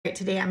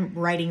Today I'm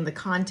writing the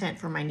content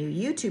for my new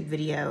YouTube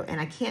video, and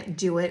I can't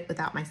do it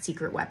without my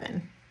secret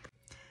weapon.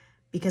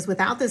 Because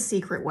without this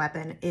secret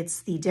weapon,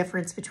 it's the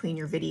difference between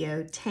your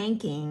video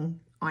tanking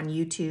on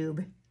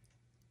YouTube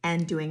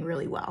and doing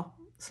really well.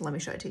 So let me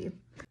show it to you.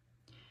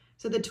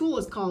 So the tool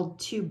is called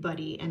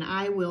TubeBuddy, and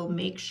I will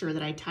make sure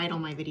that I title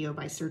my video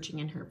by searching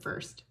in here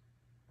first.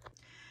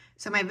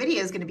 So my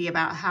video is going to be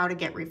about how to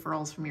get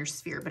referrals from your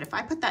sphere, but if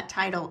I put that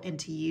title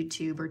into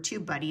YouTube or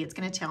TubeBuddy, it's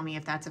going to tell me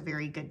if that's a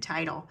very good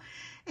title.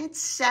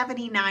 It's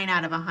 79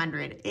 out of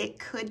 100. It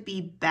could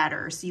be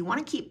better. So you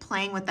want to keep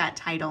playing with that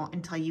title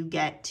until you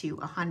get to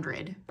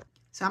 100.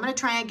 So I'm going to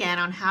try again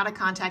on how to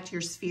contact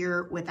your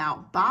sphere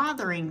without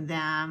bothering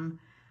them.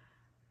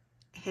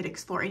 Hit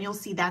explore and you'll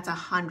see that's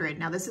 100.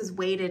 Now this is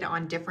weighted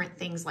on different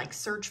things like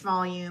search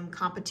volume,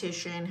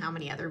 competition, how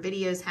many other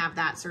videos have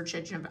that, search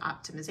engine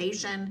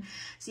optimization.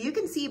 So you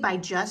can see by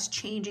just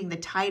changing the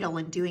title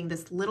and doing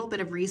this little bit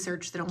of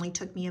research that only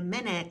took me a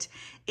minute,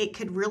 it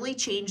could really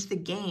change the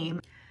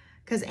game,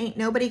 because ain't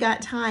nobody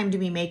got time to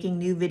be making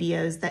new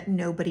videos that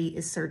nobody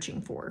is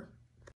searching for.